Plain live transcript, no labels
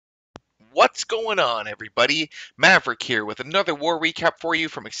What's going on, everybody? Maverick here with another war recap for you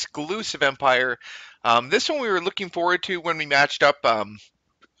from Exclusive Empire. This one we were looking forward to when we matched up.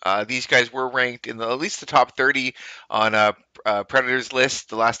 These guys were ranked in at least the top 30 on Predator's list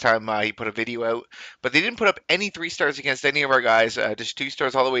the last time he put a video out, but they didn't put up any 3 stars against any of our guys, just 2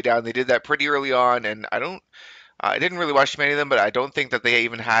 stars all the way down. They did that pretty early on, and I didn't really watch many of them, but I don't think that they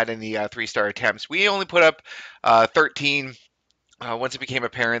even had any 3-star attempts. We only put up 13. Once it became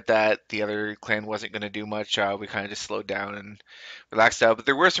apparent that the other clan wasn't going to do much, we kind of just slowed down and relaxed out. But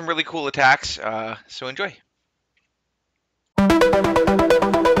there were some really cool attacks, so enjoy.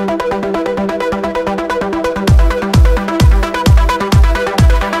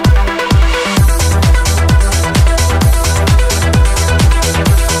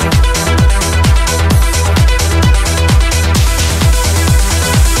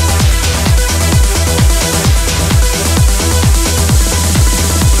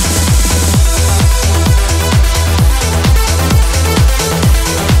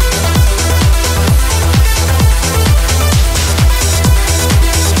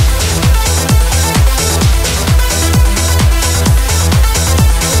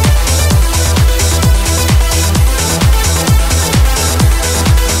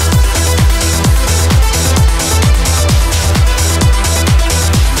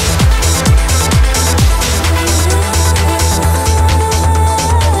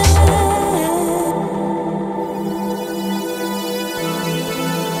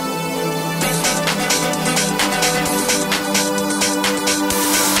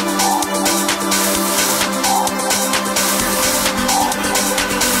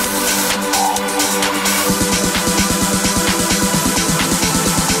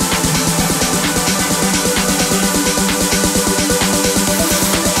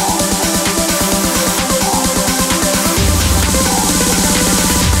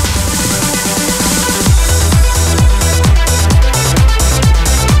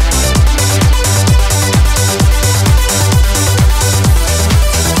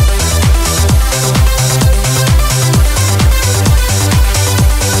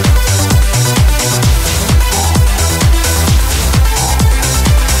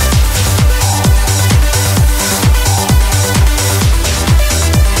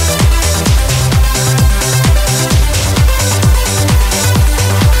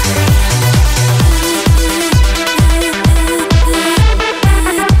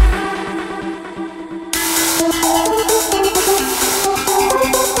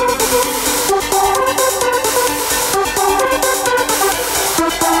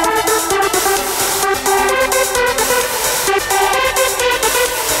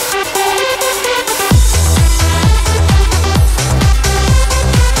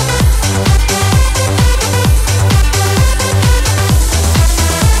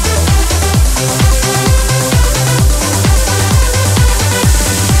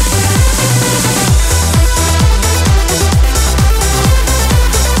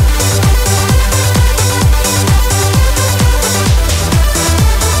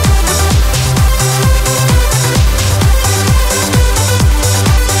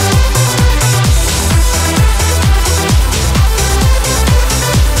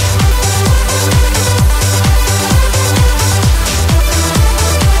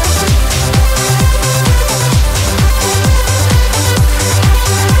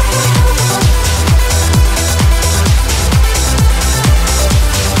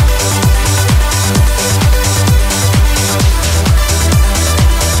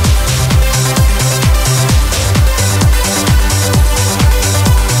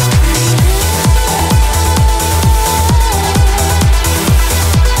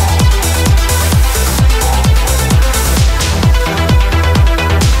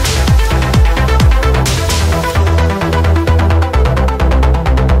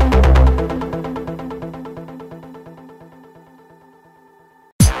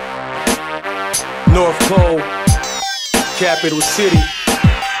 North Pole, capital city,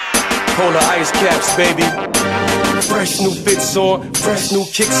 polar ice caps, baby. Fresh new fits on, fresh new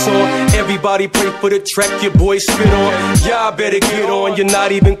kicks on. Everybody pray for the track your boy spit on. Y'all better get on, you're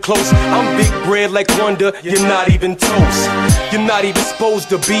not even close. I'm big bread like Wonder, you're not even toast. You're not even supposed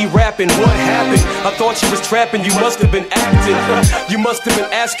to be rapping. What happened? I thought you was trapping, you must have been acting. You must have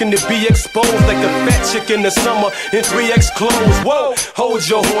been asking to be exposed like a fat chick in the summer in 3X clothes. Whoa, hold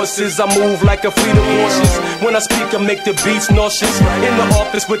your horses, I move like a fleet of horses. When I speak, I make the beats nauseous. In the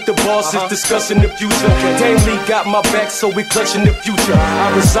office with the bosses, discussing the future. Dame Lee got my back, so we clutching the future.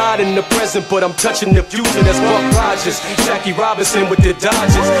 I reside in the present, but I'm touching the future. That's Buck Rogers, Jackie Robinson with the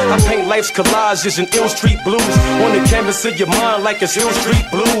Dodgers. I paint life's collages and Ill Street blues on the canvas of your mind like it's Ill Street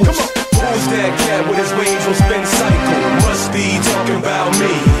blues. Who's that cat with his waves on spin cycle? Must be talking about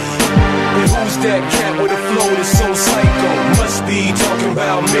me. And who's that cat with a flow that's so psycho? Must be talking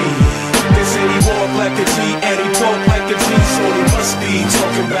about me. They say he walk like a G and he talk like a G, so he must be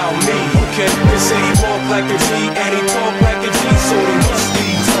talking about me. Okay, they say he walk like a G and he talk like a G, so he must be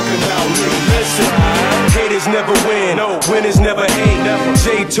talking about me. Listen, haters never win, winners never hate.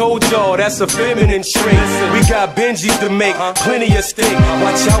 Jay told y'all that's a feminine trait. We got Benjis to make, plenty of steak.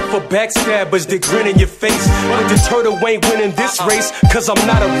 Watch out for backstabbers that grin in your face. But the turtle ain't winning this race, cause I'm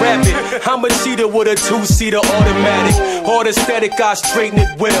not a rabbit. I'm a cheater with a two-seater automatic. Hard aesthetic, I straighten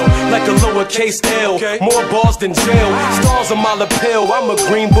it well, like a lowercase L. More balls than jail, stars on my lapel. I'm a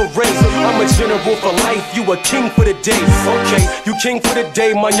green beret, I'm a general for life. You a king for the day. Okay, you king for the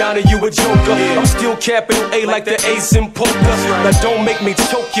day, manana you a joker. I'm still capital A like the ace in poker. Now don't make me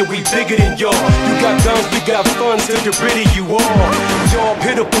choke you, we bigger than y'all. You got guns, we got funds to get rid of you all. Y'all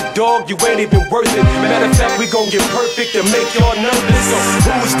pitiful dog, you ain't even worth it. Matter of fact, we gon' get perfect and make y'all nervous. So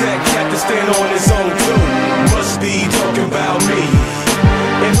who's that cat to stand on his own too? Must be talking about me.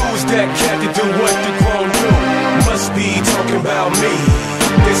 And who's that cat to do what the grown do? Must be talking about me.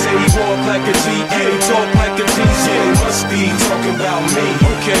 They say he walk like a G and he talk like a G, so he must be talking about me.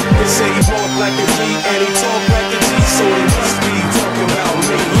 Okay, they say he walk like a G and he talk like a G, so he must be talking about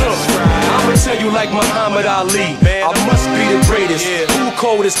me. Look, I'ma tell you like Muhammad Ali, man, I must be the greatest. Who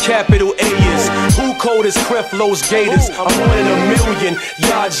cold as capital A is? Who cold as Creflo's Gators? I'm one in a million,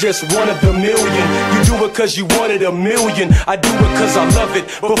 y'all just one of the million. You do it cause you wanted a million, I do it cause I love it.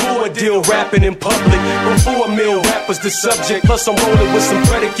 Before a deal rapping in public, before a meal rap was the subject. Plus I'm rolling with some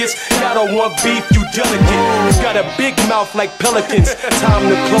predicates, y'all don't want beef, you delicate. You got a big mouth like pelicans, time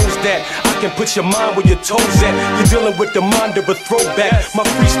to close that. I can put your mind where your toes at. You're dealing with the mind of a throwback. My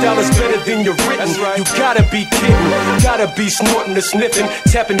freestyle is better than your written. You gotta be kidding, gotta be snorting or sniffing,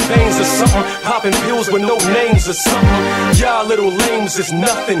 tapping veins or something, popping pills with no names or something. Y'all little lames is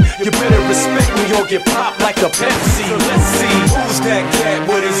nothing. You better respect me or get popped like a Pepsi. Let's see, who's that cat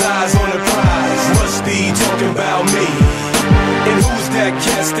with his eyes on the prize? Must be talking about me. And who's that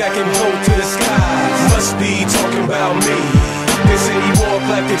cat stacking low to the skies? Must be talking about me. They say he walk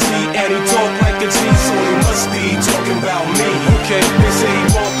like a G and he talk like a G, so he must be talking about me. Okay, they say he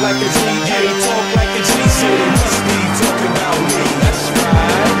walk like a G and he talk like a G, so he must be talking about me. That's right.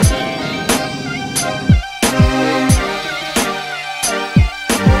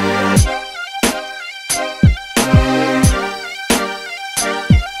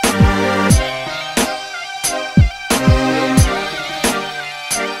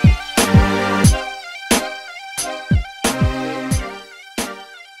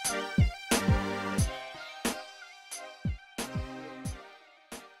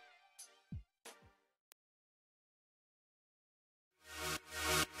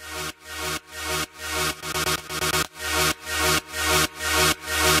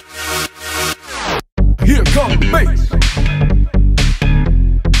 Here come bass.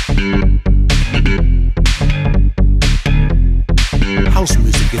 House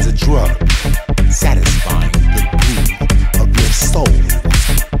music is a drug, satisfying the groove of your soul.